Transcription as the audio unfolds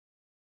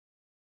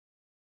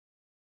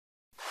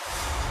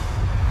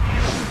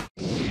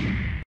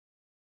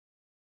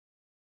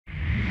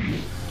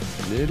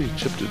Nearly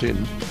chipped it in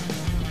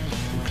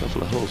a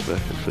couple of holes back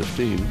at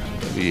 15.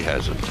 He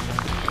hasn't.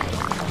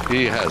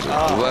 He hasn't.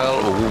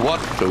 Well, what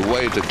a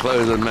way to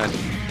close the match.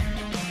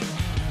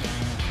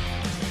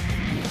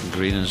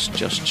 Green is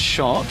just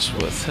short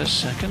with his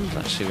second.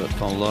 Let's see what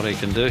Paul Lawrie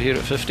can do here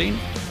at 15.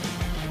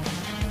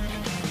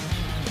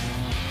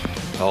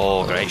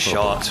 Oh, great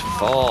shot.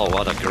 Oh,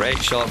 what a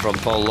great shot from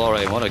Paul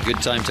Lawrie. What a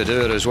good time to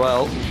do it as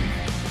well.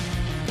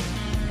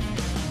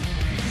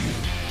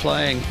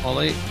 Playing,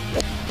 Ollie.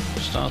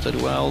 Started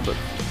well, but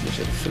he's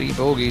had 3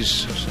 bogeys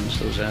since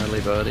those early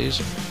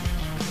birdies.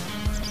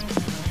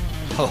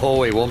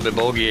 Oh, he won't be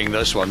bogeying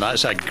this one.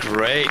 That's a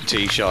great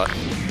tee shot.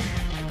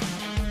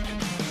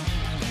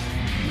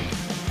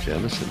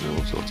 Jamison in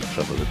all sorts of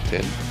trouble at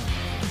 10.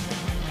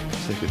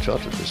 Take a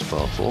shot at this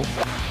par 4.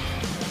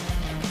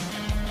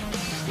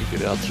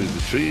 Take it out through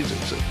the trees.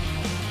 It's a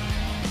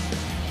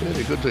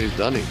very good. He's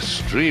done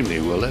extremely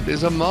well. That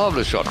is a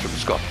marvellous shot from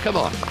Scott. Come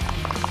on.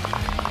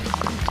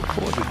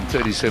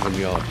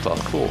 437-yard par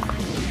 4.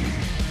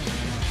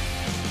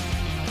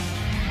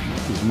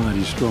 He's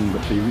mighty strong,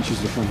 but he reaches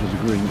the front of the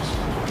green. It's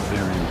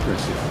very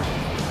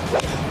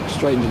impressive.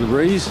 Straight into the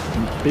breeze.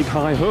 Big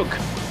high hook.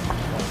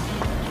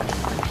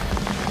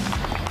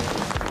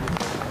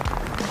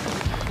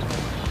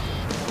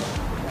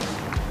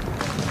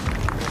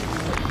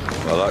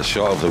 Well, that's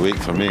shot of the week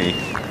for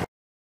me.